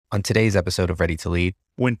On today's episode of Ready to Lead,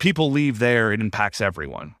 when people leave there, it impacts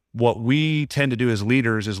everyone. What we tend to do as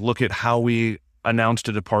leaders is look at how we announced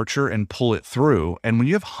a departure and pull it through. And when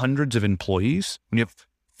you have hundreds of employees, when you have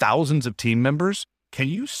thousands of team members, can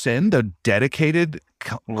you send a dedicated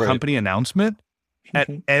company announcement at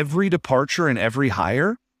every departure and every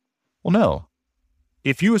hire? Well, no.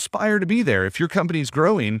 If you aspire to be there, if your company's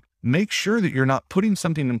growing, make sure that you're not putting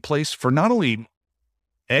something in place for not only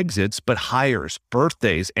exits, but hires,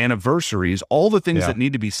 birthdays, anniversaries, all the things that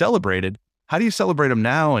need to be celebrated. How do you celebrate them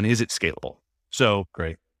now? And is it scalable? So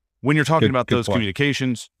great. When you're talking about those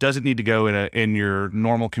communications, does it need to go in your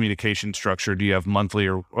normal communication structure? Do you have monthly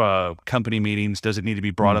or company meetings? Does it need to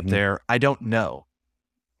be brought up there? I don't know.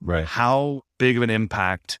 Right. How big of an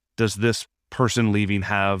impact does this person leaving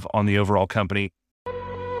have on the overall company?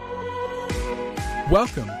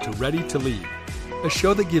 Welcome to Ready to Lead, a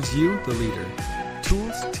show that gives you, the leader,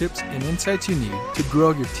 tools, tips, and insights you need to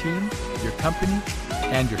grow your team, your company,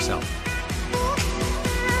 and yourself.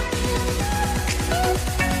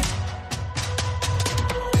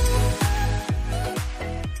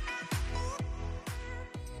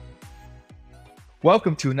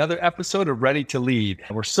 Welcome to another episode of Ready to Lead.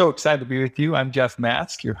 We're so excited to be with you. I'm Jeff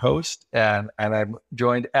Mask, your host, and I'm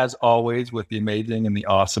joined, as always, with the amazing and the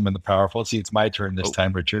awesome and the powerful. See, it's my turn this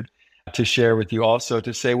time, Richard, to share with you also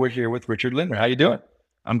to say we're here with Richard Lindner. How you doing?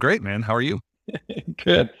 I'm great, man. How are you?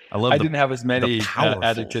 Good. I didn't have as many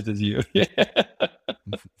adjectives as you.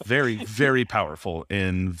 Very, very powerful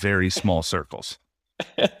in very small circles.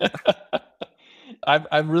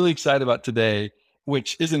 I'm really excited about today,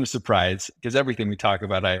 which isn't a surprise because everything we talk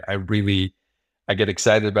about, I get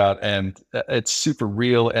excited about, and it's super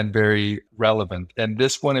real and very relevant. And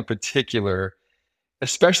this one in particular,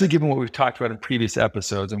 especially given what we've talked about in previous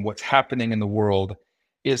episodes and what's happening in the world,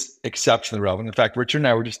 is exceptionally relevant. In fact, Richard and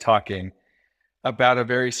I were just talking about a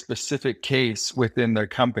very specific case within their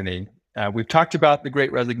company. We've talked about the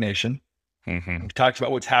Great Resignation. We've talked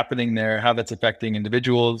about what's happening there, how that's affecting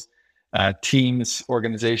individuals, teams,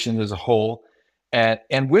 organizations as a whole.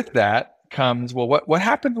 And with that comes, well, what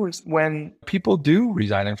happens when people do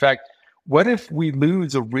resign? In fact, what if we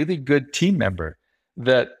lose a really good team member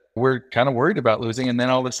that we're kind of worried about losing, and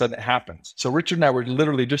then all of a sudden it happens? So Richard and I were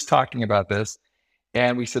literally just talking about this,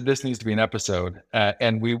 and we said this needs to be an episode.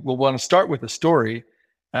 And we will want to start with a story,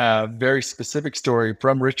 very specific story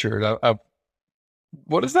from Richard of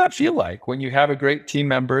what does that feel like when you have a great team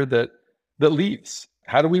member that leaves?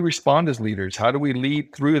 How do we respond as leaders? How do we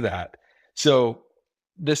lead through that? So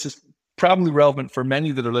this is probably relevant for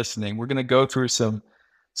many that are listening. We're going to go through some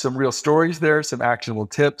real stories there, some actionable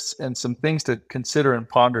tips, and some things to consider and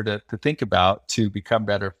ponder to think about to become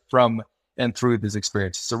better from and through these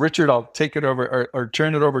experiences. So Richard, I'll take it over or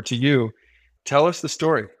turn it over to you. Tell us the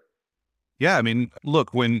story. Yeah, I mean,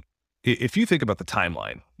 look, if you think about the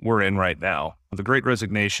timeline we're in right now, the Great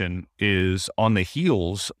Resignation is on the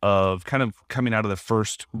heels of kind of coming out of the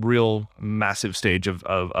first real massive stage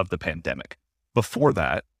of the pandemic. Before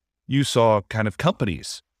that, you saw kind of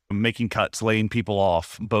companies making cuts, laying people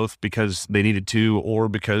off, both because they needed to or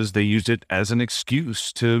because they used it as an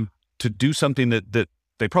excuse to do something that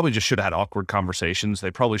they probably just should have had awkward conversations.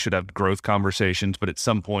 They probably should have growth conversations, but at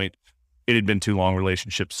some point it had been too long,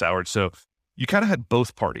 relationships soured. So you kind of had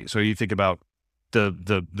both parties. So you think about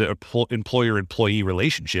the employer-employee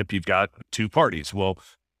relationship, you've got two parties. Well,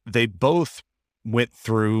 they both went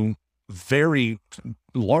through very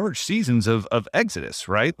large seasons of exodus,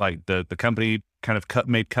 right? Like the company kind of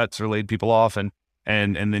made cuts or laid people off, and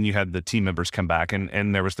then you had the team members come back,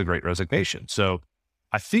 and there was the Great Resignation. So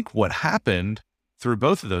I think what happened through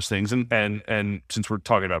both of those things, and since we're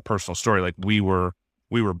talking about personal story, like we were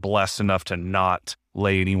blessed enough to not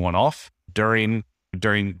lay anyone off during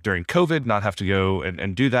COVID, not have to go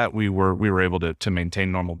and do that. We were able to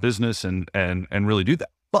maintain normal business and really do that.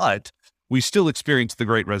 But we still experienced the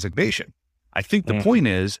Great Resignation. I think the point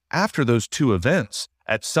is, after those two events,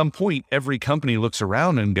 at some point, every company looks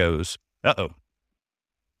around and goes, uh-oh,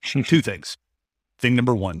 two things. Thing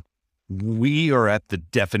number one, we are at the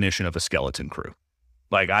definition of a skeleton crew.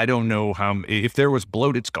 Like, I don't know if there was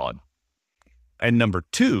bloat, it's gone. And number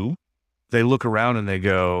two, they look around and they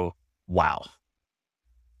go, wow,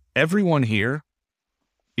 everyone here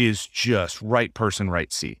is just right person,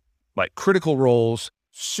 right seat. Like critical roles,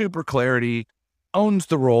 super clarity, owns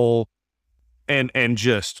the role, and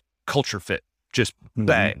just culture fit, just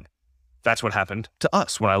bang. That's what happened to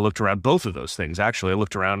us when I looked around both of those things. Actually, I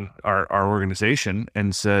looked around our organization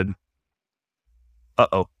and said,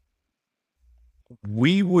 uh-oh,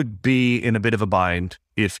 we would be in a bit of a bind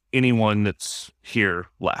if anyone that's here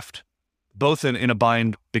left. both in a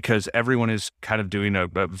bind because everyone is kind of doing a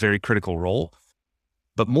very critical role.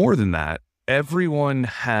 But more than that, everyone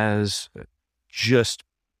has just,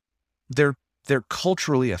 they're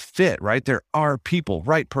culturally a fit, right? There are people,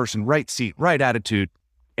 right person, right seat, right attitude.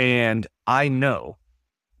 And I know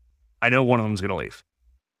one of them is going to leave.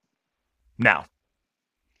 Now.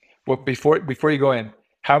 Well, before you go in,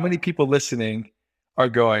 how many people listening are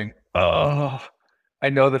going, oh, I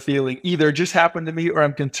know the feeling. Either it just happened to me or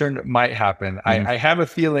I'm concerned it might happen. Mm-hmm. I have a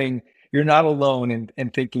feeling you're not alone in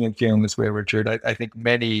thinking and feeling this way, Richard. I think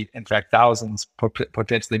many, in fact, thousands,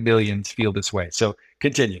 potentially millions feel this way. So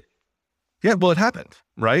continue. Yeah, well, it happened,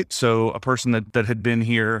 right? So a person that had been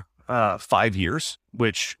here 5 years,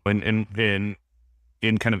 which in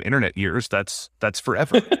kind of internet years, that's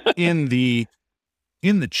forever. in the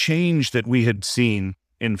change that we had seen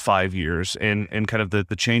in 5 years and kind of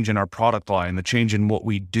the change in our product line, the change in what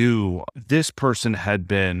we do, this person had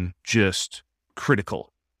been just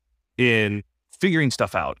critical in figuring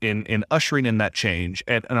stuff out, in ushering in that change.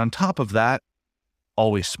 And on top of that,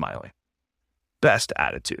 always smiling, best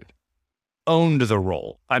attitude, owned the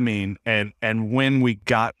role. I mean, and when we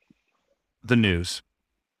got the news,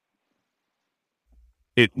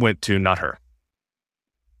 it went to not her.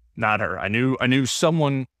 I knew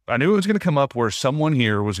it was going to come up where someone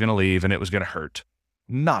here was going to leave and it was going to hurt.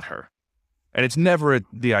 Not her. And it's never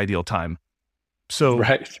the ideal time. So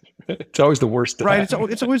right. It's always the worst time. Right.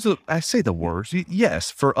 It's always I say the worst.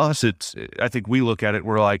 Yes. For us, I think we look at it,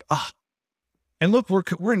 we're like, and look,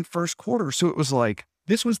 we're in first quarter. So it was like,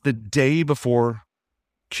 this was the day before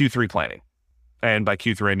Q3 planning. And by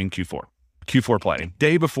Q3, I mean Q4 planning,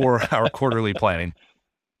 day before our quarterly planning.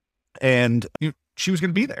 And she was going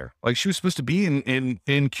to be there. Like she was supposed to be in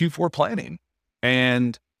Q4 planning.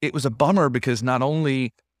 And it was a bummer because not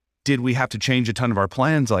only did we have to change a ton of our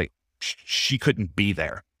plans, like she couldn't be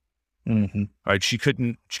there. Mm-hmm. Right. She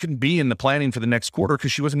couldn't be in the planning for the next quarter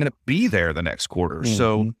because she wasn't going to be there the next quarter. Mm-hmm.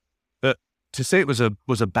 So to say it was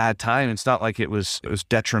a bad time, it's not like it was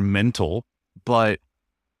detrimental, but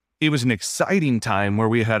it was an exciting time where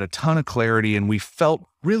we had a ton of clarity and we felt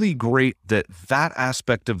really great that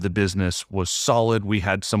aspect of the business was solid. We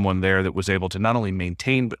had someone there that was able to not only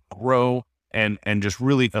maintain, but grow and just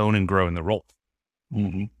really own and grow in the role.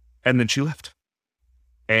 Mm-hmm. And then she left.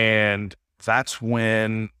 And that's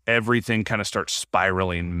when everything kind of starts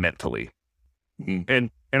spiraling mentally. Mm-hmm.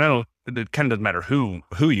 And I don't, it kind of doesn't matter who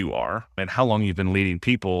you are and how long you've been leading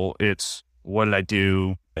people. It's, what did I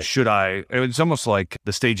do? Should I? It's almost like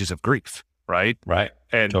the stages of grief, right? Right.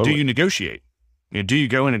 And totally. Do you negotiate? Do you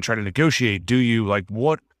go in and try to negotiate? Do you like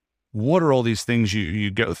what are all these things you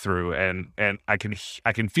go through? And I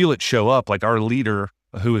can feel it show up. Like our leader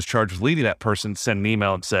who was charged with leading that person sent an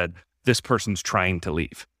email and said, this person's trying to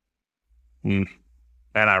leave. Mm.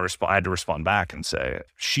 And I had to respond back and say,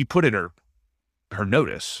 she put in her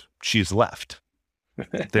notice, she's left.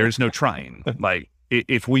 There's no trying. Like,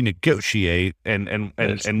 if we negotiate and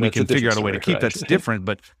we can figure out a way to keep, that's different,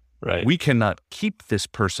 but right. We cannot keep this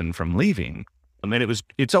person from leaving. I mean,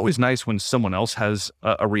 it's always nice when someone else has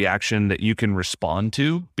a reaction that you can respond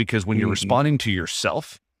to, because when you're responding to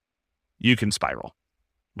yourself, you can spiral.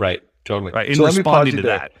 Right. Totally. Right. In responding to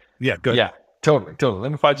that. Yeah. Good. Yeah, totally.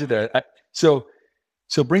 Let me pause you there. So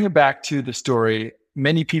bring it back to the story.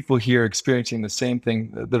 Many people here experiencing the same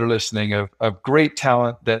thing that are listening of great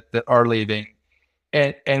talent that are leaving.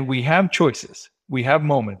 And we have choices, we have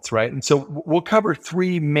moments, right? And so we'll cover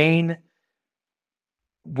three main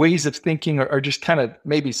ways of thinking or just kind of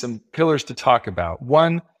maybe some pillars to talk about.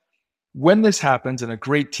 One, when this happens and a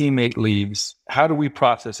great teammate leaves, how do we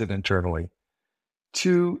process it internally?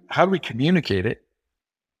 Two, how do we communicate it,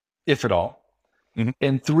 if at all? Mm-hmm.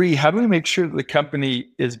 And three, how do we make sure that the company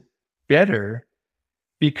is better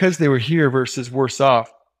because they were here versus worse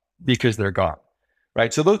off because they're gone?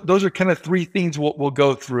 Right. So those are kind of three things we'll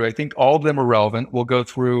go through. I think all of them are relevant. We'll go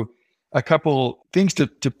through a couple things to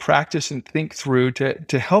practice and think through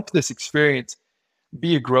to help this experience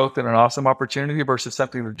be a growth and an awesome opportunity versus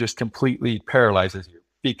something that just completely paralyzes you.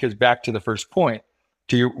 Because back to the first point,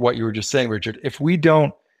 what you were just saying, Richard, if we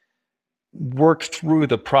don't work through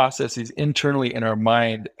the processes internally in our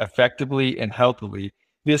mind effectively and healthily,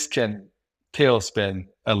 this can tailspin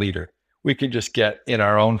a leader. We can just get in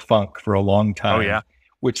our own funk for a long time, oh, yeah.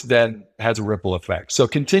 Which then has a ripple effect. So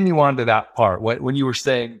continue on to that part. When you were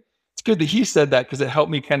saying, it's good that he said that because it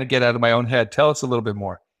helped me kind of get out of my own head. Tell us a little bit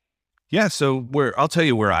more. Yeah. So I'll tell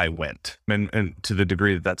you where I went and to the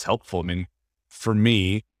degree that that's helpful. I mean, for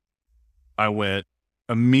me, I went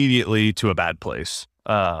immediately to a bad place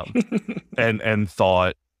and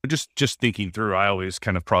thought, just thinking through, I always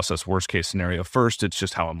kind of process worst case scenario first. It's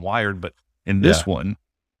just how I'm wired. But in this one,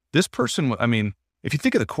 this person, I mean, if you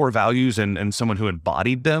think of the core values and someone who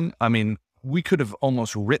embodied them, I mean, we could have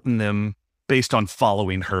almost written them based on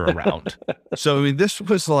following her around. So, I mean, this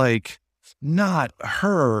was like not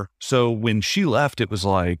her. So when she left, it was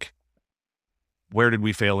like, where did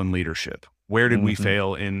we fail in leadership? Where did we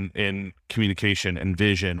fail in communication and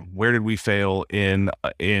vision? Where did we fail in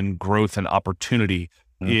growth and opportunity?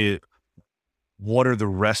 What are the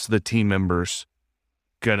rest of the team members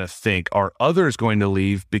gonna think? Are others going to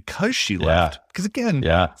leave because she left? Because again,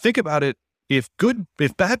 think about it. If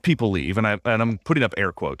bad people leave, and I'm putting up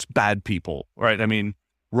air quotes, bad people, right? I mean,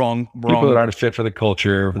 wrong people that aren't fit for the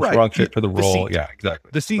culture, right. Wrong fit for the role. Seat. Yeah,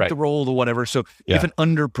 exactly. The seat, the role, the whatever. So if an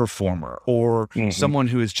underperformer or someone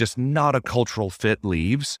who is just not a cultural fit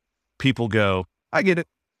leaves, people go, I get it.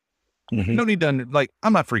 No need to,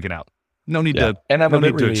 I'm not freaking out. No need to, and I'm no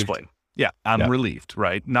need to explain. Yeah, I'm relieved,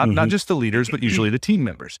 right? Not just the leaders, but usually the team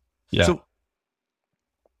members. Yeah. So,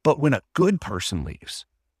 but when a good person leaves,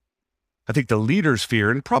 I think the leader's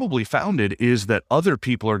fear, and probably founded, is that other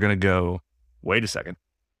people are going to go, wait a second.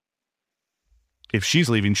 If she's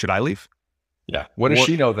leaving, should I leave? Yeah. What does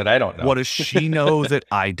she know that I don't know? What does she know that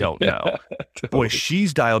I don't know? Totally. Boy,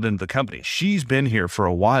 she's dialed into the company. She's been here for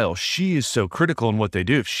a while. She is so critical in what they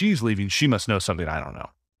do. If she's leaving, she must know something I don't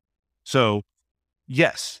know. So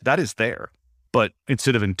yes, that is there. But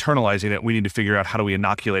instead of internalizing it, we need to figure out how do we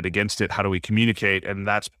inoculate against it? How do we communicate? And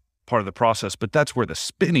that's part of the process. But that's where the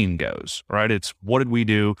spinning goes, right? It's what did we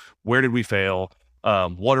do? Where did we fail?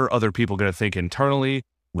 What are other people going to think internally?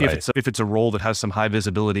 Right. If it's a role that has some high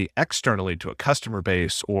visibility externally to a customer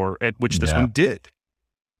base, or at which this one did,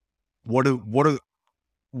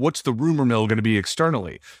 what's the rumor mill going to be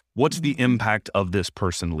externally? What's the impact of this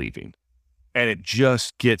person leaving? And it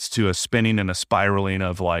just gets to a spinning and a spiraling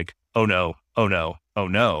of like, oh no, oh no, oh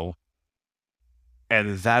no.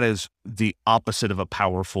 And that is the opposite of a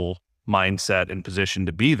powerful mindset and position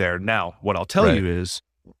to be there. Now, what I'll tell you is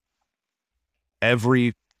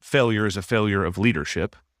every failure is a failure of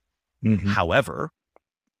leadership. However,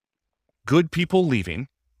 good people leaving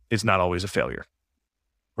is not always a failure.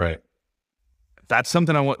 Right. That's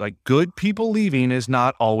something I want. Like, good people leaving is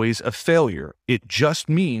not always a failure. It just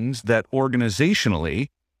means that organizationally,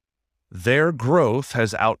 their growth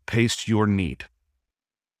has outpaced your need.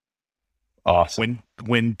 Awesome.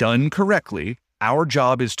 When done correctly, our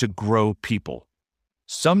job is to grow people.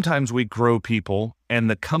 Sometimes we grow people and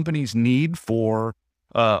the company's need for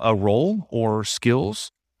a role or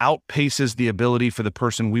skills outpaces the ability for the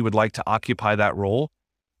person we would like to occupy that role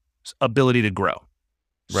ability to grow.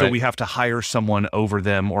 So we have to hire someone over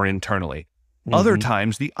them or internally. Other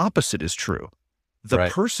times the opposite is true. The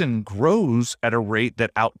person grows at a rate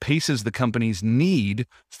that outpaces the company's need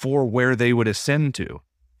for where they would ascend to.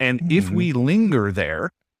 And if we linger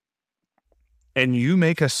there, and you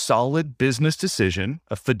make a solid business decision,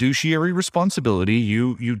 a fiduciary responsibility,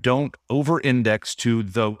 you don't over-index to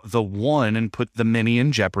the one and put the many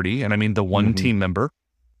in jeopardy, and I mean the one team member,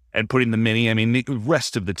 and putting the many, I mean the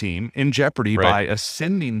rest of the team in jeopardy by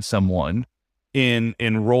ascending someone in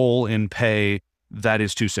role, in pay, that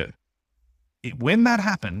is too soon. When that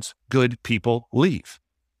happens, good people leave.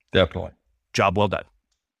 Definitely. Job well done.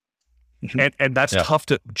 And that's tough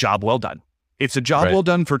to, job well done. It's a job well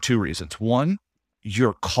done for two reasons. One,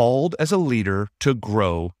 you're called as a leader to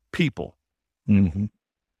grow people.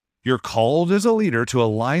 You're called as a leader to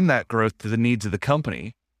align that growth to the needs of the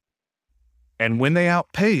company. And when they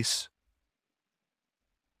outpace,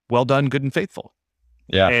 well done, good and faithful.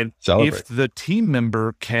 Yeah. And if the team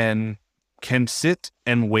member can sit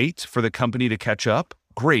and wait for the company to catch up,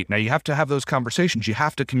 great. Now you have to have those conversations. You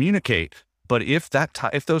have to communicate. But if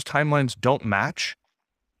those timelines don't match,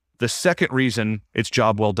 the second reason it's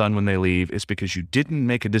job well done when they leave is because you didn't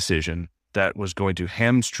make a decision that was going to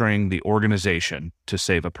hamstring the organization to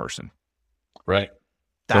save a person. Right.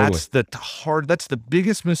 That's that's the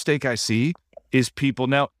biggest mistake I see is people.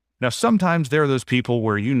 Now sometimes there are those people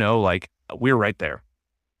where, like, we're right there.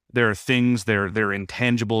 There are things, there are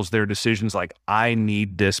intangibles, there are decisions like, I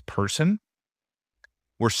need this person.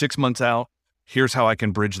 We're 6 months out. Here's how I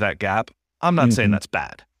can bridge that gap. I'm not saying that's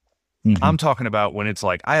bad. I'm talking about when it's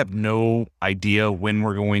like, I have no idea when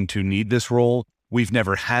we're going to need this role. We've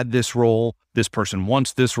never had this role. This person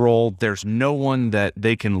wants this role. There's no one that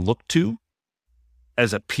they can look to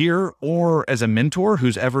as a peer or as a mentor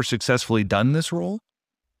who's ever successfully done this role.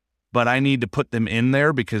 But I need to put them in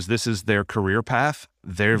there because this is their career path.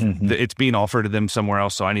 It's being offered to them somewhere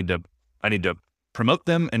else. So I need to promote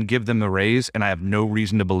them and give them the raise. And I have no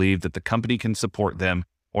reason to believe that the company can support them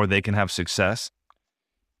or they can have success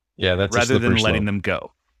Yeah, that's a rather than slippery letting slope. them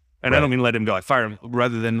go. And Right. I don't mean let him go, I fire him,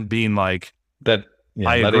 rather than being like, That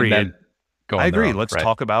I letting agree. them go on I their agree. own. Let's Right.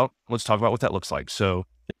 talk about what that looks like. So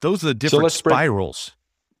those are the So different let's break. spirals.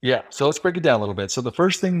 Yeah. So let's break it down a little bit. So the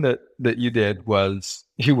first thing that you did was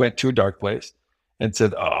you went to a dark place and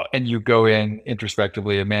said, oh, and you go in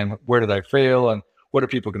introspectively and, man, where did I fail? And what are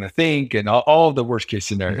people going to think? And all of the worst case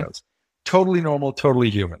scenarios. Totally normal,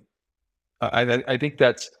 totally human. I think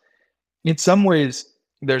that's, in some ways,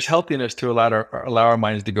 there's healthiness to allow our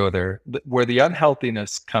minds to go there. Where the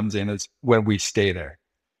unhealthiness comes in is when we stay there.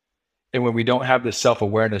 And when we don't have the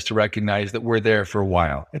self-awareness to recognize that we're there for a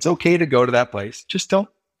while. It's okay to go to that place. Just don't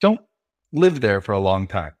live there for a long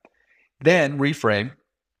time. Then reframe,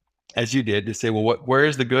 as you did, to say, well, where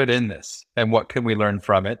is the good in this? And what can we learn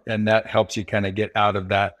from it? And that helps you kind of get out of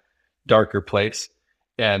that darker place.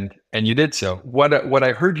 And you did so. What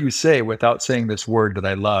I heard you say, without saying this word that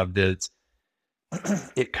I loved, is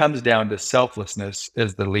it comes down to selflessness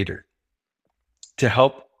as the leader, to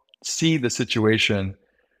help see the situation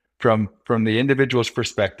from the individual's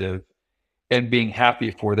perspective and being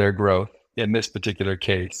happy for their growth in this particular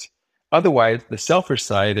case. Otherwise, the selfish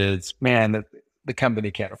side is, man, the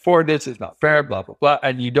company can't afford this, it's not fair, blah, blah, blah.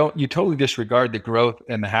 And you totally disregard the growth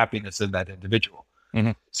and the happiness of that individual.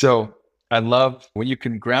 Mm-hmm. So I love when you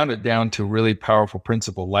can ground it down to a really powerful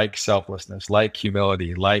principle like selflessness, like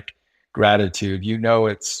humility, like gratitude.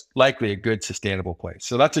 It's likely a good, sustainable place.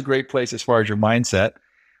 So that's a great place as far as your mindset.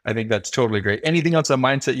 I think that's totally great. Anything else on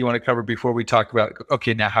mindset you want to cover before we talk about,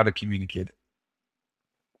 okay, now how to communicate it?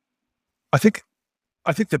 I think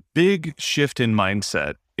the big shift in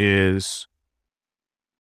mindset is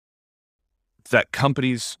that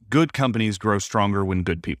good companies grow stronger when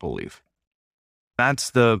good people leave. That's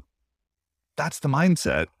the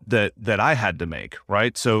mindset that I had to make,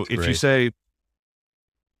 right? So That's if great. you say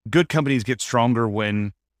good companies get stronger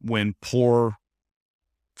when poor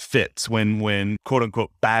fits, when quote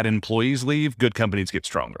unquote bad employees leave, good companies get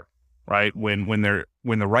stronger, right? When the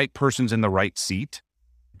right person's in the right seat,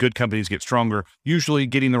 good companies get stronger. Usually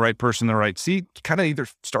getting the right person in the right seat kind of either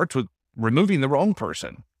starts with removing the wrong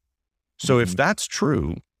person. So if that's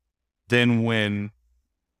true, then when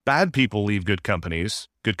bad people leave good companies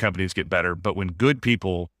get better. But when good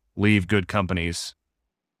people leave good companies,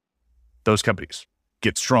 those companies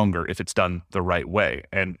get stronger if it's done the right way.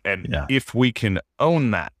 And if we can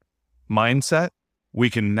own that mindset,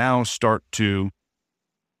 we can now start to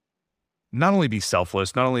not only be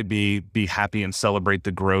selfless, not only be happy and celebrate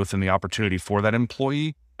the growth and the opportunity for that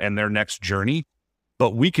employee and their next journey,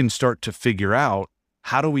 but we can start to figure out,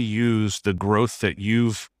 how do we use the growth that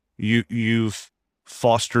you've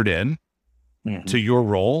fostered in to your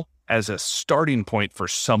role as a starting point for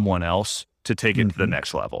someone else to take it to the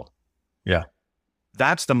next level. Yeah.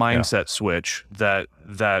 That's the mindset switch that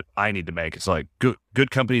I need to make. It's like good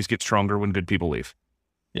companies get stronger when good people leave.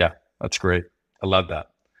 Yeah, that's great. I love that.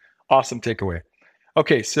 Awesome takeaway.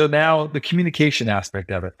 Okay, so now the communication aspect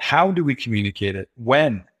of it. How do we communicate it?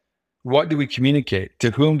 When? What do we communicate? To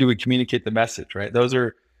whom do we communicate the message, right? Those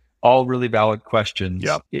are all really valid questions.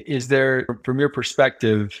 Yep. Is there, from your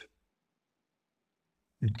perspective,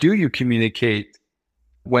 do you communicate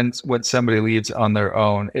when somebody leaves on their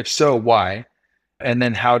own? If so, why? And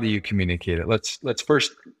then how do you communicate it? Let's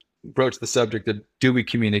first broach the subject of, do we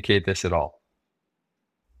communicate this at all?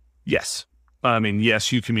 Yes. I mean,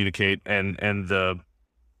 yes, you communicate, and the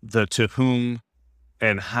to whom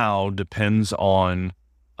and how depends on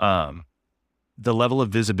the level of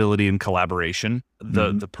visibility and collaboration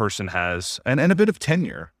the person has, and a bit of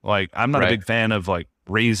tenure. Like, I'm not a big fan of like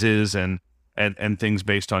raises and things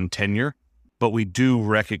based on tenure, but we do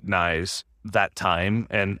recognize that time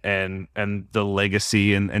and the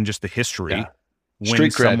legacy and just the history when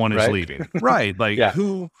Street cred, someone is leaving. Right. Like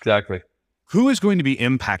who is going to be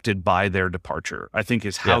impacted by their departure, I think,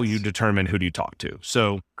 is how you determine who do you talk to.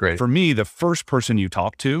 So for me, the first person you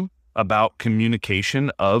talk to about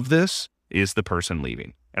communication of this is the person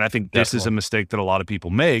leaving. And I think this is a mistake that a lot of people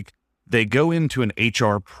make. They go into an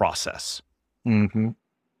HR process. And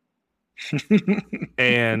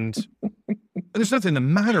there's nothing the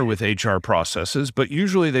matter with HR processes, but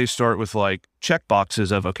usually they start with like check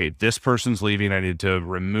boxes of, okay, this person's leaving. I need to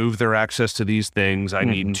remove their access to these things. I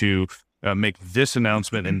need to make this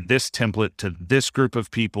announcement and this template to this group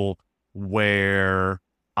of people, where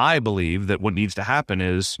I believe that what needs to happen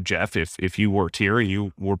is, Jeff, if you worked here and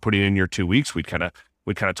you were putting in your 2 weeks, we'd kind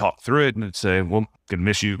of talk through it and say, well, gonna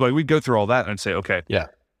miss you. Like, we'd go through all that and say, okay,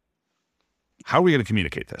 how are we going to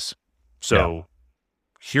communicate this? So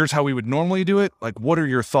here's how we would normally do it. Like, what are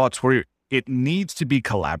your thoughts? It needs to be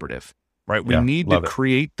collaborative. right? We Yeah, need to love it.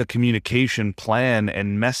 create the communication plan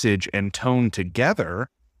and message and tone together.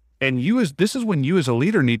 And this is when you as a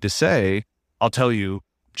leader need to say, I'll tell you,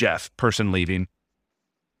 Jeff, person leaving,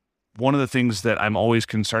 one of the things that I'm always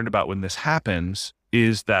concerned about when this happens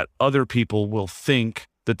is that other people will think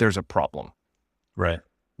that there's a problem. Right.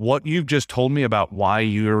 What you've just told me about why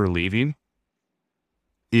you're leaving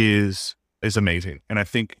is amazing. And I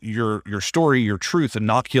think your story, your truth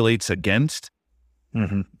inoculates against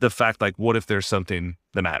the fact, like, what if there's something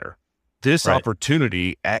the matter? This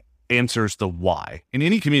opportunity answers the why. In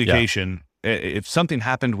any communication, if something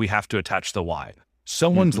happened, we have to attach the why.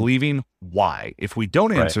 Someone's leaving, why? If we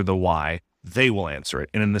don't answer the why, they will answer it.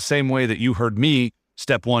 And in the same way that you heard me,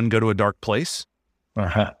 step one, go to a dark place.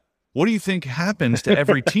 What do you think happens to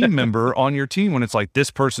every team member on your team when it's like, this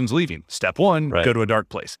person's leaving? Step one, go to a dark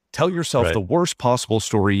place. Tell yourself the worst possible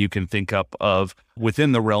story you can think up of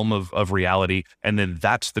within the realm of reality. And then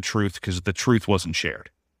that's the truth, because the truth wasn't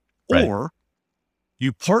shared. Or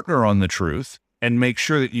you partner on the truth and make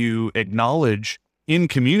sure that you acknowledge in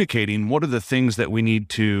communicating what are the things that we need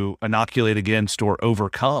to inoculate against or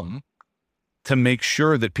overcome to make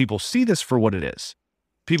sure that people see this for what it is.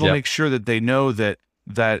 People make sure that they know that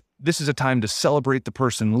this is a time to celebrate the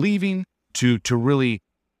person leaving, to really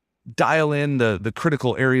dial in the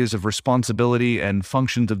critical areas of responsibility and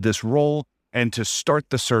functions of this role, and to start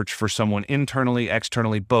the search for someone internally,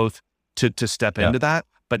 externally, both to step into that,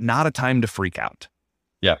 but not a time to freak out.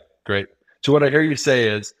 Yeah, great. So what I hear you say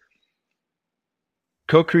is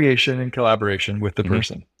co-creation and collaboration with the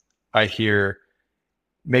person. I hear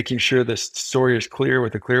making sure the story is clear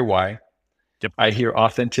with a clear why. I hear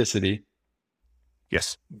authenticity.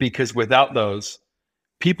 Yes. Because without those,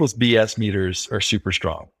 people's BS meters are super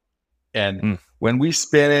strong. And when we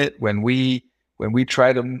spin it, when we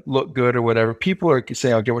try to look good or whatever, people are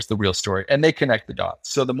saying, okay, what's the real story? And they connect the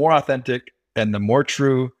dots. So the more authentic and the more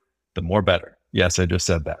true, the more better. Yes, I just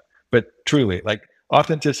said that. But truly, like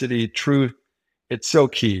authenticity, truth, it's so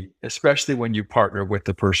key, especially when you partner with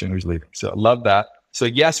the person who's leaving. So I love that. So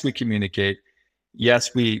yes, we communicate.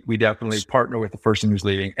 Yes, we definitely partner with the person who's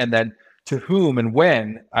leaving. And then to whom and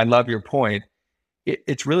when, I love your point,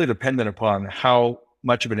 it's really dependent upon how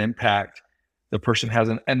much of an impact the person has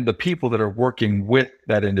and the people that are working with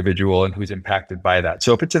that individual and who's impacted by that.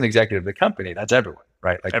 So if it's an executive of the company, that's everyone,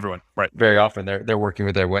 right? Like everyone, right? Very often they're working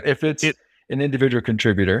with everyone. If it's an individual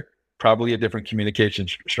contributor, probably a different communication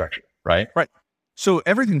structure, right? Right. So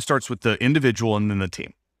everything starts with the individual and then the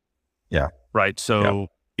team. Yeah. Right. So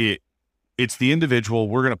it's the individual.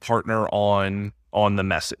 We're going to partner on the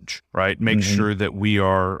message, right? Make sure that we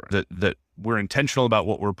are that we're intentional about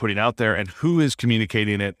what we're putting out there and who is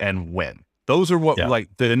communicating it and when. Those are what like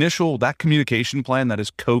the initial, that communication plan that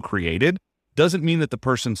is co-created doesn't mean that the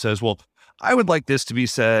person says, well, I would like this to be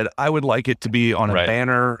said. I would like it to be on a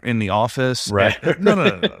banner in the office. Right.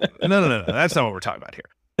 No. That's not what we're talking about here.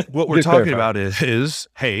 What we're talking about is,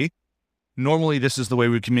 hey, normally this is the way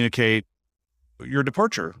we communicate your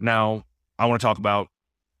departure. Now I want to talk about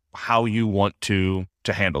how you want to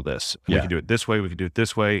handle this. We can do it this way. We can do it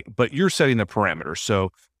this way, but you're setting the parameters.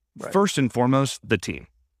 So first and foremost, the team.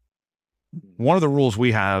 One of the rules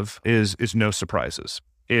we have is no surprises.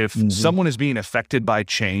 If someone is being affected by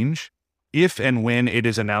change, if and when it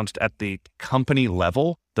is announced at the company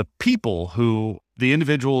level, the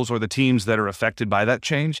individuals or the teams that are affected by that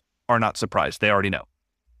change are not surprised. They already know.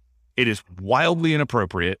 It is wildly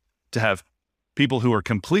inappropriate to have people who are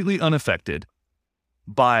completely unaffected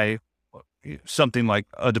by something like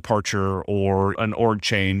a departure or an org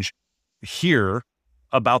change hear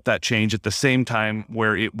about that change at the same time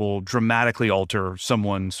where it will dramatically alter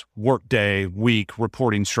someone's workday, week,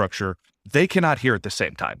 reporting structure. They cannot hear at the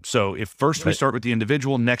same time. So if first we start with the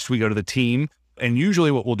individual, next we go to the team. And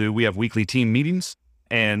usually what we'll do, we have weekly team meetings,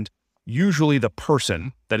 and usually the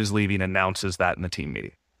person that is leaving announces that in the team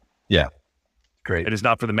meeting. Yeah. Great. It is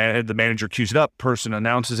not for the manager cues it up, person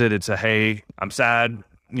announces it. It's a, hey, I'm sad,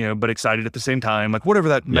 but excited at the same time, like whatever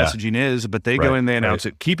that messaging is, but they go in, they announce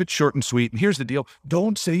it, keep it short and sweet. And here's the deal.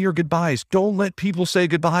 Don't say your goodbyes. Don't let people say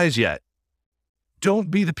goodbyes yet. Don't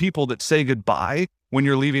be the people that say goodbye when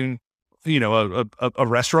you're leaving, a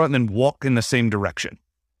restaurant and then walk in the same direction.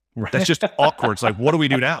 Right. That's just awkward. It's like, what do we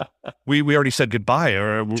do now? We already said goodbye,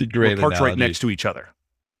 or we're parked right next to each other.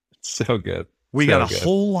 So good. We got a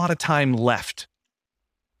whole lot of time left.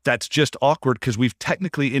 That's just awkward because we've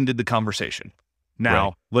technically ended the conversation.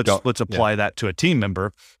 Now let's apply that to a team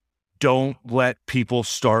member. Don't let people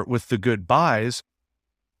start with the goodbyes.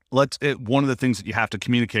 One of the things that you have to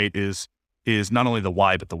communicate is not only the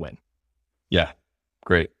why, but the when. Yeah.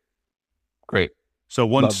 Great. So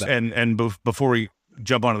once, before we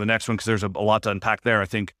jump on to the next one because there's a lot to unpack there. I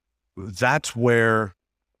think that's where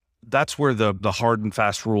the hard and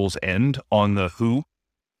fast rules end on the who.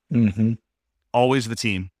 Mm-hmm. Always the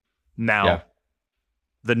team. Now,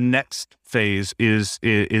 the next phase is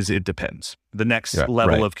it depends. The next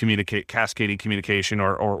level of cascading communication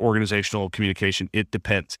or organizational communication, it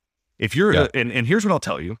depends. If you're, and here's what I'll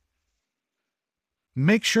tell you,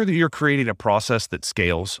 make sure that you're creating a process that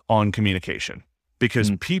scales on communication,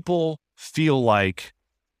 because people feel like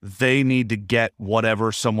they need to get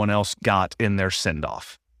whatever someone else got in their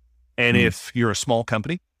send-off. And if you're a small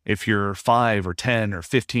company, if you're 5 or 10 or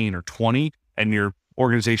 15 or 20 and you're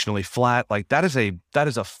organizationally flat, like that is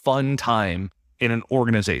a fun time in an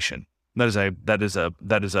organization. That is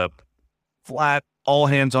a flat, all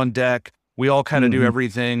hands on deck. We all kind of do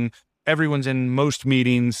everything. Everyone's in most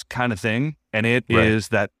meetings kind of thing. And it is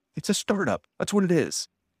that it's a startup. That's what it is.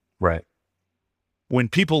 Right. When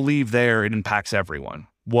people leave there, it impacts everyone.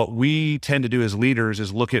 What we tend to do as leaders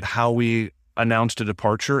is look at how we announced a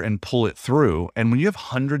departure and pull it through. And when you have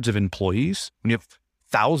hundreds of employees, when you have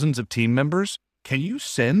thousands of team members, can you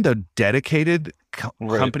send a dedicated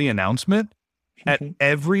company announcement at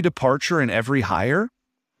every departure and every hire?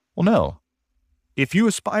 Well, no. If you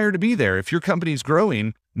aspire to be there, if your company's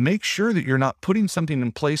growing, make sure that you're not putting something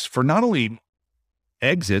in place for not only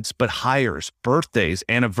exits, but hires, birthdays,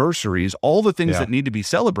 anniversaries, all the things that need to be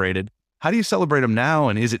celebrated. How do you celebrate them now?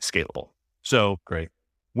 And is it scalable? So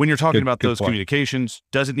when you're talking about those communications,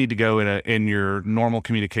 does it need to go in your normal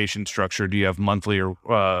communication structure? Do you have monthly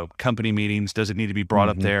or company meetings? Does it need to be brought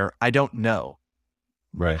up there? I don't know.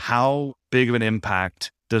 Right. How big of an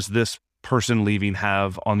impact does this person leaving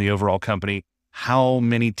have on the overall company? How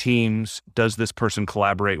many teams does this person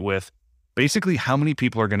collaborate with? Basically, how many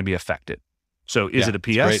people are going to be affected? So is it a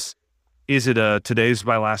PS? Is it a today's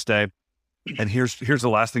my last day? And here's the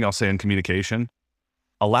last thing I'll say in communication.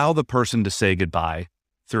 Allow the person to say goodbye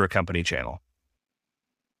through a company channel.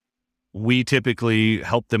 We typically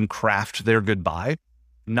help them craft their goodbye,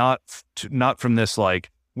 not from this like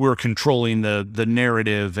we're controlling the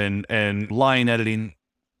narrative and line editing,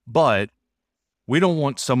 but we don't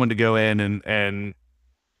want someone to go in and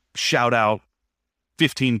shout out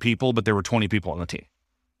 15 people, but there were 20 people on the team.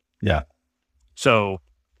 Yeah. So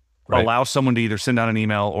allow someone to either send out an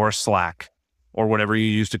email or a Slack or whatever you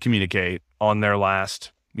use to communicate on their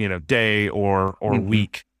last, day or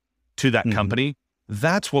week to that company.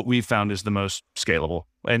 That's what we've found is the most scalable.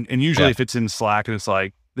 And usually if it's in Slack and it's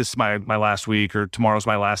like, this is my last week or tomorrow's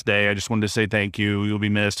my last day. I just wanted to say thank you. You'll be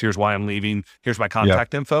missed. Here's why I'm leaving. Here's my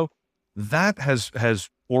contact info. That has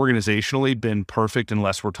organizationally been perfect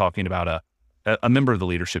unless we're talking about a member of the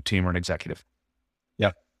leadership team or an executive.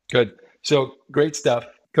 Yeah, good. So great stuff.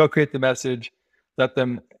 Co-create the message. Let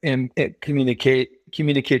them communicate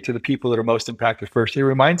to the people that are most impacted first. It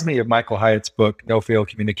reminds me of Michael Hyatt's book, No Fail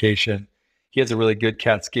Communication. He has a really good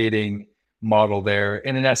cascading model there.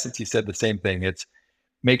 And in essence, he said the same thing. It's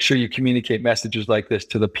make sure you communicate messages like this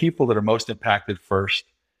to the people that are most impacted first,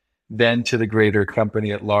 then to the greater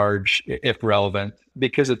company at large, if relevant,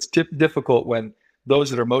 because it's difficult when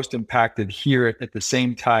those that are most impacted hear it at the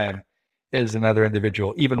same time as another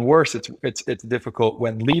individual. Even worse, it's difficult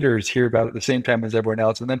when leaders hear about it at the same time as everyone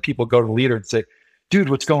else, and then people go to the leader and say, "Dude,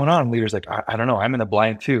 what's going on?" And leader's like, "I don't know. I'm in the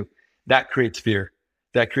blind too." That creates fear.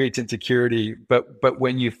 That creates insecurity. But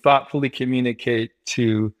when you thoughtfully communicate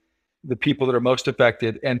to the people that are most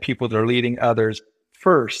affected and people that are leading others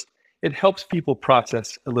first, it helps people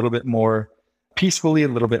process a little bit more peacefully, a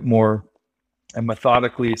little bit more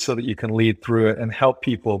methodically, so that you can lead through it and help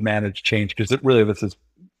people manage change. Because this is,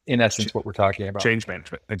 in essence, what we're talking about. Change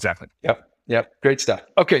management. Exactly. Yep. Great stuff.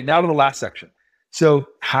 Okay, now to the last section. So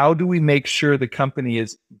how do we make sure the company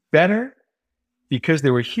is better because they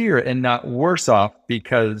were here and not worse off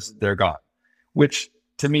because they're gone? Which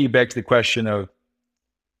to me begs the question of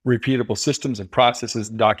repeatable systems and processes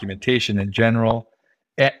and documentation in general.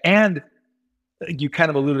 And you kind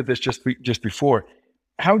of alluded to this just before.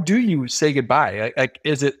 How do you say goodbye? Like,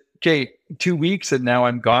 is it, okay, 2 weeks and now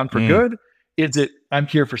I'm gone for good? Is it, I'm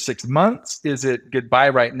here for 6 months? Is it goodbye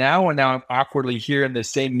right now? And now I'm awkwardly here in the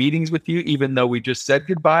same meetings with you, even though we just said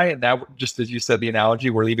goodbye. And now, just as you said, the analogy,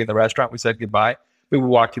 we're leaving the restaurant, we said goodbye. We will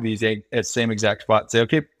walk to these same exact spot and say,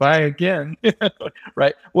 okay, bye again.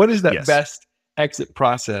 Right? What is that best exit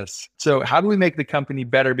process? So how do we make the company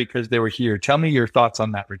better because they were here? Tell me your thoughts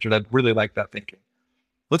on that, Richard. I'd really like that thinking.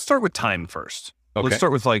 Let's start with time first. Okay. Let's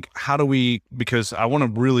start with how do we, because I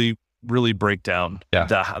want to really break down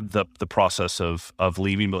the process of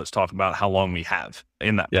leaving, but let's talk about how long we have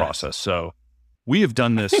in that process. So we have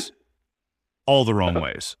done this all the wrong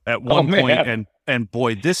ways at one point. And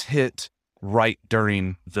boy, this hit right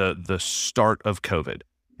during the start of COVID.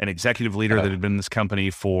 An executive leader that had been in this company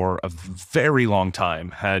for a very long time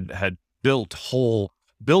had built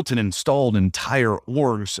and installed entire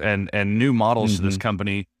orgs and new models to this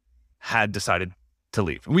company, had decided to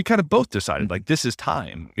leave. And we kind of both decided, like, this is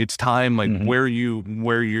time. It's time, like where you're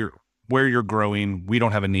growing, we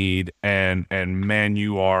don't have a need, and man,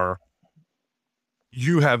 you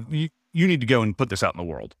need to go and put this out in the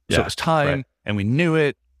world. So it's time, and we knew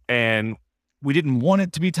it, and we didn't want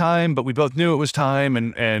it to be time, but we both knew it was time.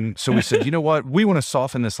 And so we said, you know what, we want to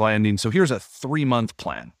soften this landing. So here's a 3-month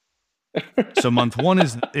plan. So month 1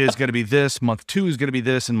 is going to be this, month 2 is going to be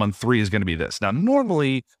this, and month 3 is going to be this. Now,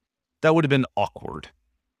 normally that would have been awkward.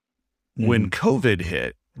 When COVID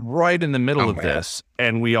hit right in the middle of this,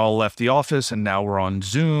 and we all left the office, and now we're on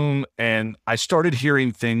Zoom, and I started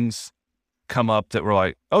hearing things come up that were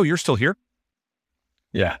like, oh, you're still here?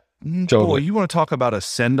 Yeah. Totally. Boy, you want to talk about a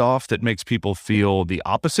send-off that makes people feel the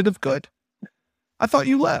opposite of good? I thought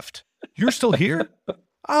you left. You're still here?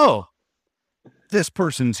 Oh, this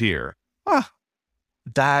person's here.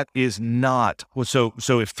 That is not. So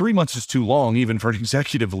if 3 months is too long, even for an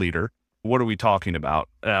executive leader, what are we talking about?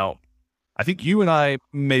 Now, I think you and I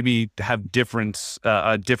maybe have a difference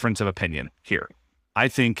of opinion here. I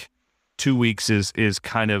think 2 weeks is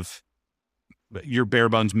kind of your bare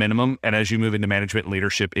bones minimum. And as you move into management and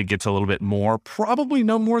leadership, it gets a little bit more, probably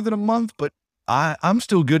no more than a month, but I'm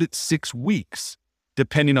still good at 6 weeks,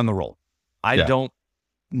 depending on the role. I don't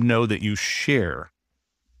know that you share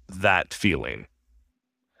that feeling.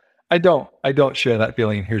 I don't share that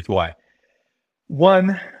feeling. And here's why.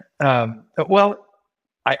 One, I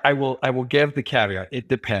will give the caveat. It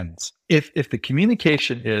depends. If the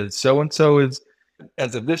communication is so-and-so is,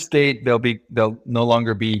 as of this date, they'll no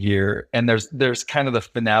longer be here, and there's kind of the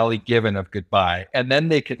finale given of goodbye, and then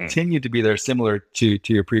they continue to be there, similar to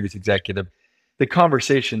your previous executive. The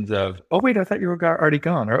conversations of, oh wait, I thought you were already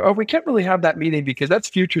gone, or oh, we can't really have that meeting because that's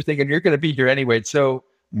future thinking. You're going to be here anyway, so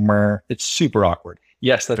it's super awkward.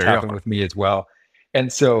 Yes, that's happened with me as well.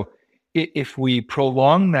 And so if we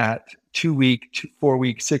prolong that 2 week, 4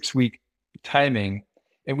 week, 6 week timing,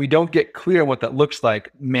 and we don't get clear on what that looks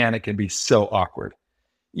like, man, it can be so awkward.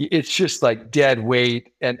 It's just like dead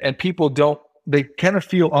weight, and people they kind of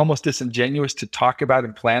feel almost disingenuous to talk about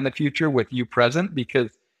and plan the future with you present, because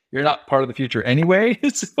you're not part of the future anyway.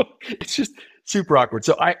 So it's just super awkward.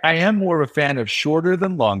 So I am more of a fan of shorter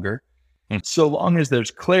than longer, so long as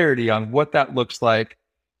there's clarity on what that looks like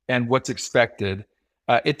and what's expected.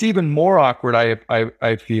 It's even more awkward,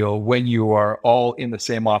 I feel, when you are all in the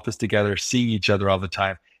same office together, seeing each other all the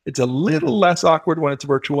time. It's a little less awkward when it's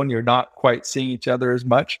virtual and you're not quite seeing each other as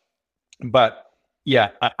much. But yeah,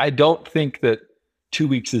 I don't think that 2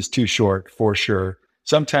 weeks is too short, for sure.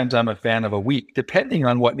 Sometimes I'm a fan of a week, depending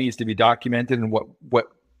on what needs to be documented and what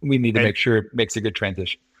we need to make sure it makes a good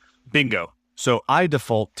transition. Bingo. So I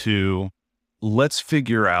default to, let's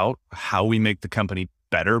figure out how we make the company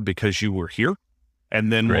better because you were here.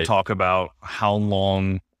 And then we'll talk about how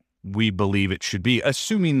long we believe it should be,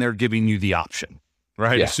 assuming they're giving you the option,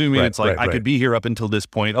 right? Yeah, assuming it's like, I could be here up until this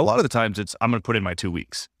point. A lot of the times I'm going to put in my 2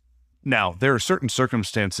 weeks. Now, there are certain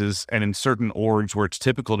circumstances and in certain orgs where it's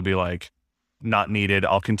typical to be like, not needed.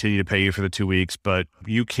 I'll continue to pay you for the 2 weeks, but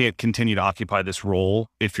you can't continue to occupy this role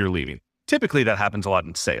if you're leaving. Typically that happens a lot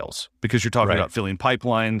in sales because you're talking about filling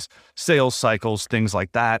pipelines, sales cycles, things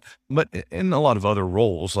like that. But in a lot of other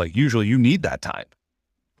roles, like usually you need that time.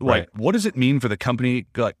 Like, what does it mean for the company?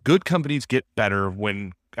 Like, good companies get better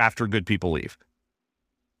after good people leave.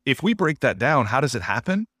 If we break that down, how does it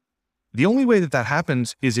happen? The only way that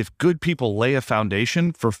happens is if good people lay a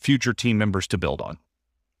foundation for future team members to build on.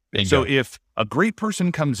 Bingo. So if a great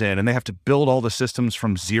person comes in and they have to build all the systems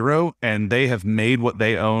from zero and they have made what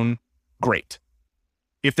they own, great.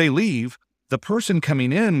 If they leave, the person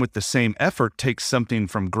coming in with the same effort takes something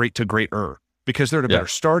from great to greater because they're at a better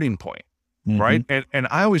starting point. Right. And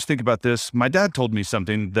I always think about this. My dad told me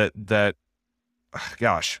something that,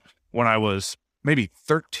 gosh, when I was maybe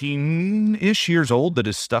 13-ish years old, that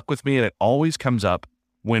has stuck with me. And it always comes up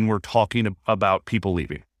when we're talking about people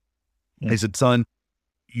leaving. He said, son,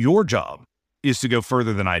 your job is to go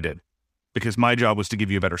further than I did because my job was to give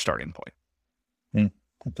you a better starting point.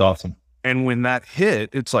 That's awesome. And when that hit,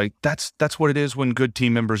 it's like, that's what it is when good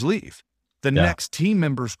team members leave. The next team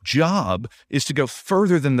member's job is to go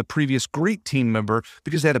further than the previous great team member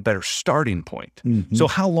because they had a better starting point. So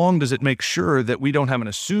how long does it make sure that we don't have an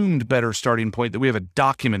assumed better starting point, that we have a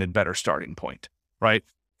documented better starting point, right?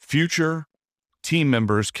 Future team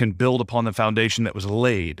members can build upon the foundation that was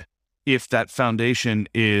laid if that foundation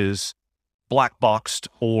is black boxed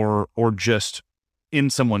or just in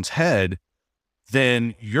someone's head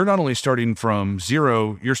then you're not only starting from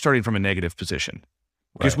zero, you're starting from a negative position.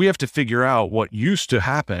 Because Right. we have to figure out what used to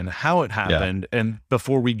happen, how it happened, and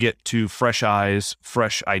before we get to fresh eyes,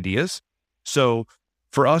 fresh ideas. So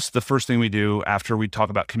for us, the first thing we do after we talk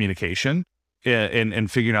about communication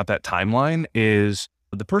and figuring out that timeline is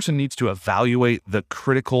the person needs to evaluate the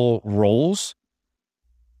critical roles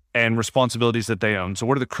and responsibilities that they own. So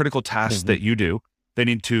what are the critical tasks that you do? They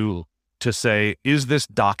need to say, is this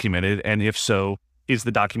documented? And if so, is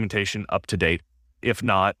the documentation up to date? If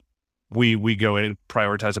not, we go in and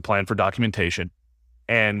prioritize a plan for documentation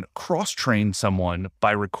and cross-train someone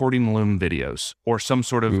by recording Loom videos or some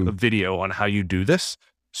sort of video on how you do this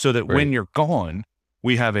so that when you're gone,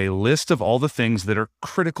 we have a list of all the things that are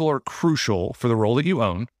critical or crucial for the role that you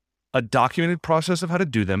own, a documented process of how to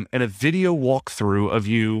do them, and a video walkthrough of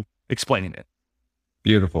you explaining it.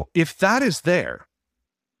 Beautiful. If that is there,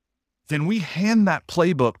 then we hand that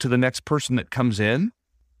playbook to the next person that comes in,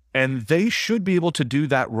 and they should be able to do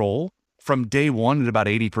that role from day one at about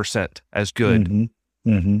 80% as good.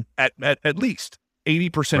 At least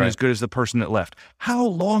 80% as good as the person that left. How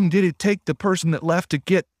long did it take the person that left to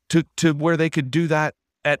get to where they could do that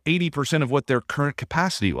at 80% of what their current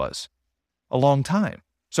capacity was? A long time.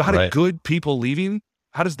 So how do good people leaving,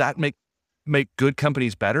 how does that make good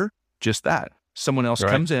companies better? Just that. Someone else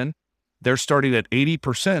comes in, they're starting at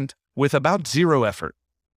 80% with about zero effort.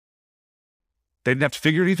 They didn't have to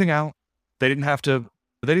figure anything out. They didn't have to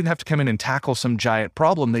come in and tackle some giant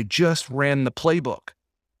problem. They just ran the playbook.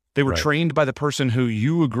 They were trained by the person who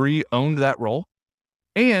you agree owned that role.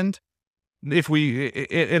 And if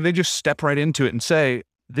and they just step right into it and say,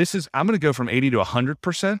 I'm going to go from 80 to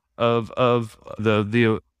 100% of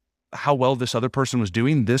the how well this other person was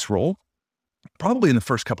doing this role, probably in the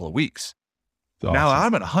first couple of weeks. Awesome. Now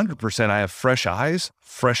I'm at 100%. I have fresh eyes,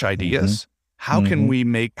 fresh ideas. How can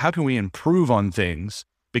we improve on things?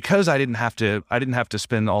 Because I didn't have to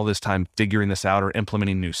spend all this time figuring this out or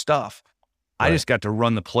implementing new stuff. I just got to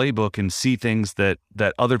run the playbook and see things that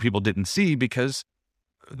other people didn't see because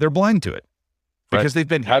they're blind to it. Because they've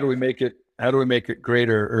been. How do we make it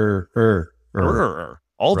greater?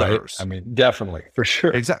 All those. I mean, definitely, for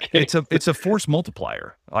sure. Exactly. It's a force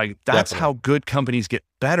multiplier. Like that's how good companies get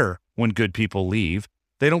better when good people leave.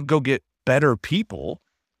 They don't go get better people.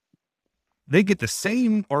 They get the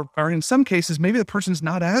same, or in some cases, maybe the person's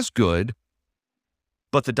not as good,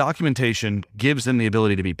 but the documentation gives them the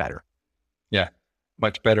ability to be better. Yeah.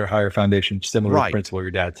 Much better, higher foundation, similar principle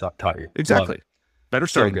your dad taught you. Exactly. Better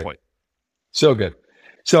starting point. So good.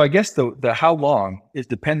 So I guess the how long is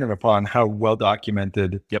dependent upon how well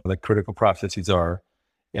documented the critical processes are,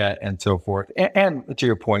 and so forth. And to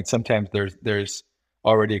your point, sometimes there's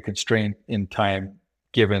already a constraint in time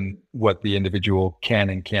given what the individual can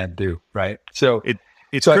and can't do, right? So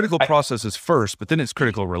it's critical processes first, but then it's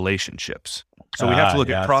critical relationships. So we have to look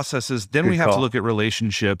at processes, then we have to look at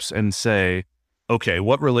relationships and say, okay,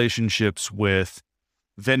 what relationships with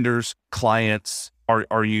vendors, clients,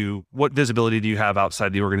 what visibility do you have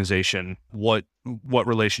outside the organization? What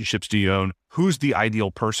relationships do you own? Who's the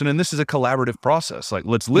ideal person? And this is a collaborative process. Like,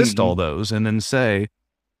 let's list all those and then say,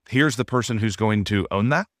 here's the person who's going to own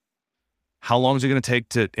that. How long is it going to take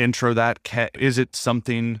to intro that? Is it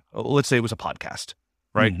something, let's say it was a podcast,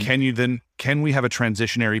 right? Can we have a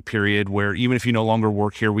transitionary period where even if you no longer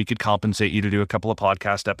work here, we could compensate you to do a couple of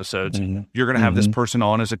podcast episodes. You're going to have this person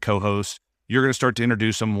on as a co-host. You're going to start to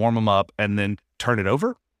introduce them, warm them up, and then turn it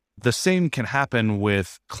over. The same can happen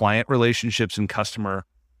with client relationships and customer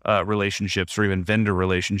relationships, or even vendor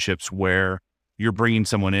relationships, where you're bringing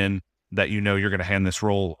someone in that you know you're going to hand this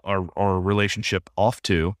role or relationship off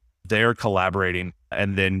to. They're collaborating,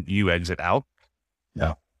 and then you exit out.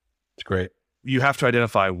 Yeah, it's great. You have to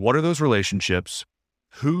identify what are those relationships,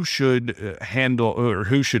 who should handle or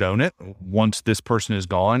who should own it once this person is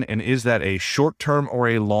gone, and is that a short-term or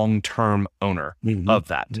a long-term owner of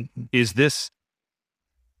that? Is this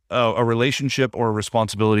a relationship or a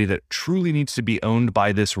responsibility that truly needs to be owned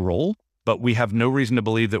by this role, but we have no reason to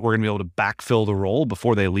believe that we're going to be able to backfill the role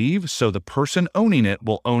before they leave, so the person owning it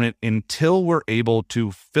will own it until we're able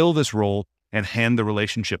to fill this role and hand the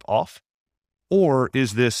relationship off? Or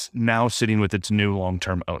is this now sitting with its new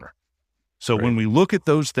long-term owner? So when we look at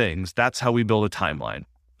those things, that's how we build a timeline.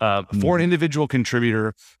 For an individual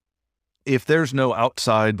contributor, if there's no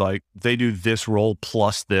outside, like they do this role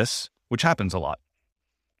plus this, which happens a lot.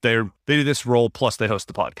 They do this role plus they host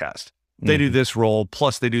the podcast. They do this role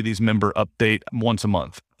plus they do these member update once a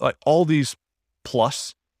month. Like all these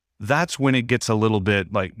plus, that's when it gets a little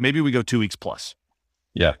bit like maybe we go 2 weeks plus.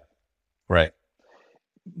 Yeah. Right.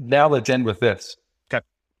 Now let's end with this. Okay.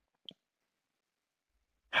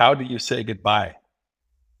 How do you say goodbye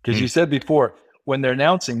Because you said before, when they're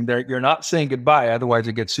announcing, you're not saying goodbye, otherwise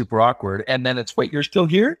it gets super awkward. And then it's, wait, you're still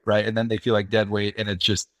here, right? And then they feel like dead weight, and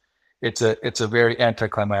it's a very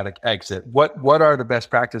anticlimactic exit. What are the best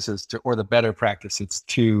practices or the better practices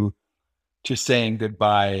to saying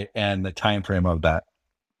goodbye and the time frame of that?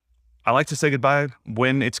 I like to say goodbye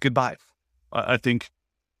when it's goodbye. I think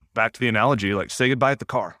back to the analogy, like say goodbye at the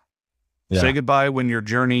car. Yeah. Say goodbye when your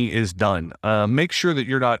journey is done. Make sure that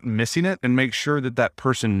you're not missing it, and make sure that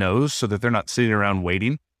person knows, so that they're not sitting around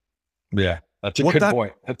waiting. Yeah, that's a good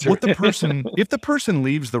point. That's what the person, if the person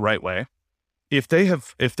leaves the right way, if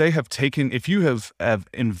you have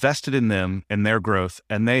invested in them and their growth,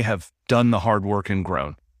 and they have done the hard work and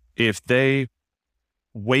grown, if they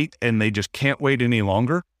wait and they just can't wait any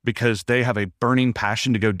longer because they have a burning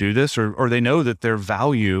passion to go do this, or they know that their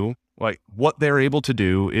value, like what they're able to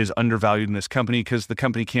do, is undervalued in this company because the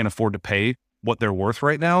company can't afford to pay what they're worth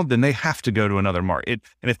right now, then they have to go to another market.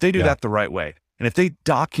 And if they do that the right way, and if they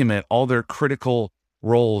document all their critical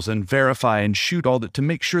roles and verify and shoot all that to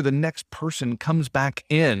make sure the next person comes back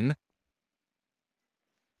in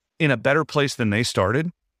a better place than they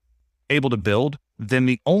started, able to build, then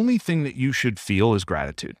the only thing that you should feel is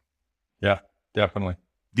gratitude. Yeah, definitely.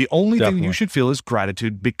 The only thing you should feel is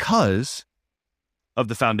gratitude because of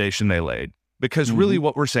the foundation they laid. Because really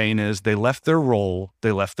what we're saying is they left their role,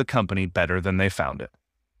 they left the company better than they found it.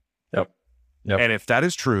 Yep. And if that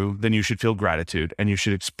is true, then you should feel gratitude, and you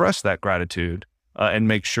should express that gratitude and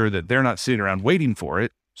make sure that they're not sitting around waiting for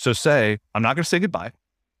it. So say, I'm not going to say goodbye.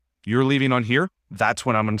 You're leaving on here. That's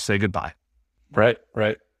when I'm going to say goodbye. Right.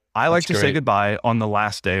 I like to say goodbye on the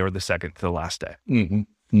last day or the second to the last day.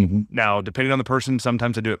 Now, depending on the person,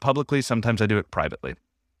 sometimes I do it publicly, sometimes I do it privately.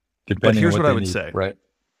 But here's what I would say. Right.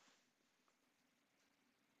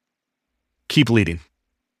 Keep leading.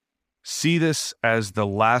 See this as the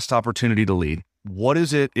last opportunity to lead. What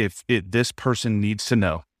is it this person needs to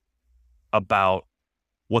know about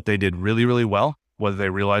what they did really, really well, whether they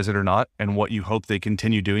realize it or not, and what you hope they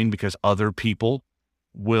continue doing because other people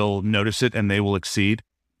will notice it and they will exceed?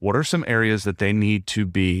 What are some areas that they need to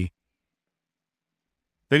be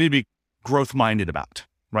growth-minded about,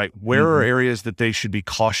 right? Where are areas that they should be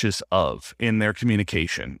cautious of in their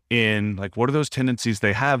communication? In like, what are those tendencies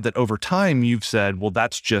they have that over time you've said, well,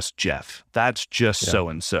 that's just Jeff. That's just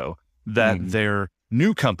so-and-so. That their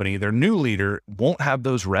new company, their new leader won't have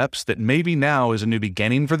those reps, that maybe now is a new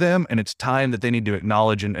beginning for them, and it's time that they need to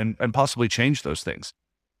acknowledge and possibly change those things.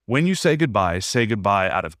 When you say goodbye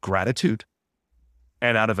out of gratitude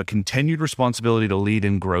and out of a continued responsibility to lead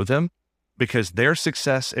and grow them, because their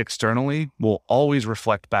success externally will always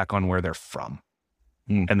reflect back on where they're from.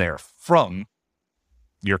 And they're from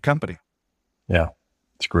your company. Yeah,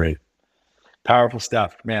 it's great. Powerful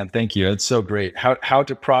stuff, man. Thank you. It's so great. How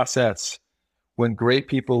to process when great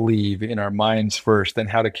people leave in our minds first, then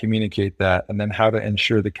how to communicate that, and then how to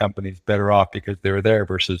ensure the company's better off because they were there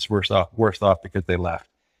versus worse off because they left.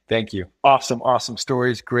 Thank you. Awesome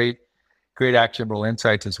stories. Great actionable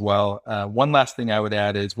insights as well. One last thing I would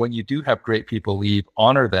add is when you do have great people leave,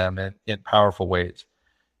 honor them in powerful ways.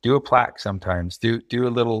 Do a plaque sometimes. Do a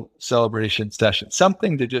little celebration session,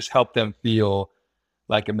 something to just help them feel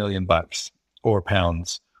like $1 million or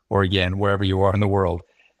pounds or yen, wherever you are in the world.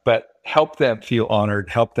 But help them feel honored,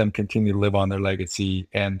 help them continue to live on their legacy.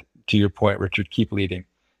 And to your point, Richard, keep leading.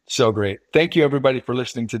 So great. Thank you, everybody, for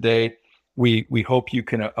listening today. We hope you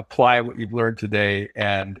can apply what you've learned today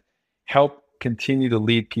and help continue to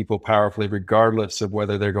lead people powerfully, regardless of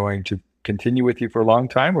whether they're going to continue with you for a long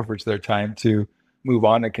time or if it's their time to move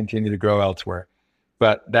on and continue to grow elsewhere.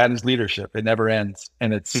 But that is leadership. It never ends,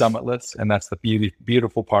 and it's summitless, and that's the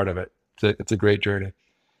beautiful part of it. It's a great journey.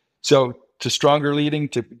 So to stronger leading,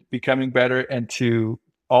 to becoming better, and to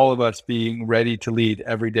all of us being ready to lead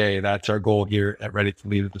every day. That's our goal here at Ready to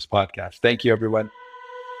Lead with this podcast. Thank you, everyone.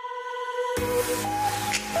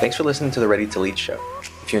 Thanks for listening to the Ready to Lead show.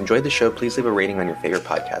 If you enjoyed the show, please leave a rating on your favorite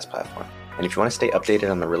podcast platform. And if you want to stay updated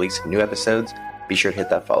on the release of new episodes, be sure to hit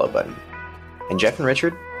that follow button. And Jeff and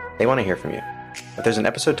Richard, they want to hear from you. If there's an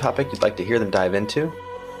episode topic you'd like to hear them dive into,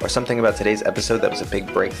 or something about today's episode that was a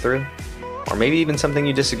big breakthrough, or maybe even something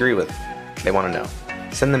you disagree with, they want to know.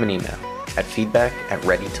 Send them an email at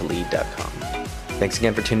feedback@readytolead.com. Thanks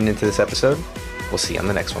again for tuning into this episode. We'll see you on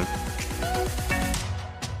the next one.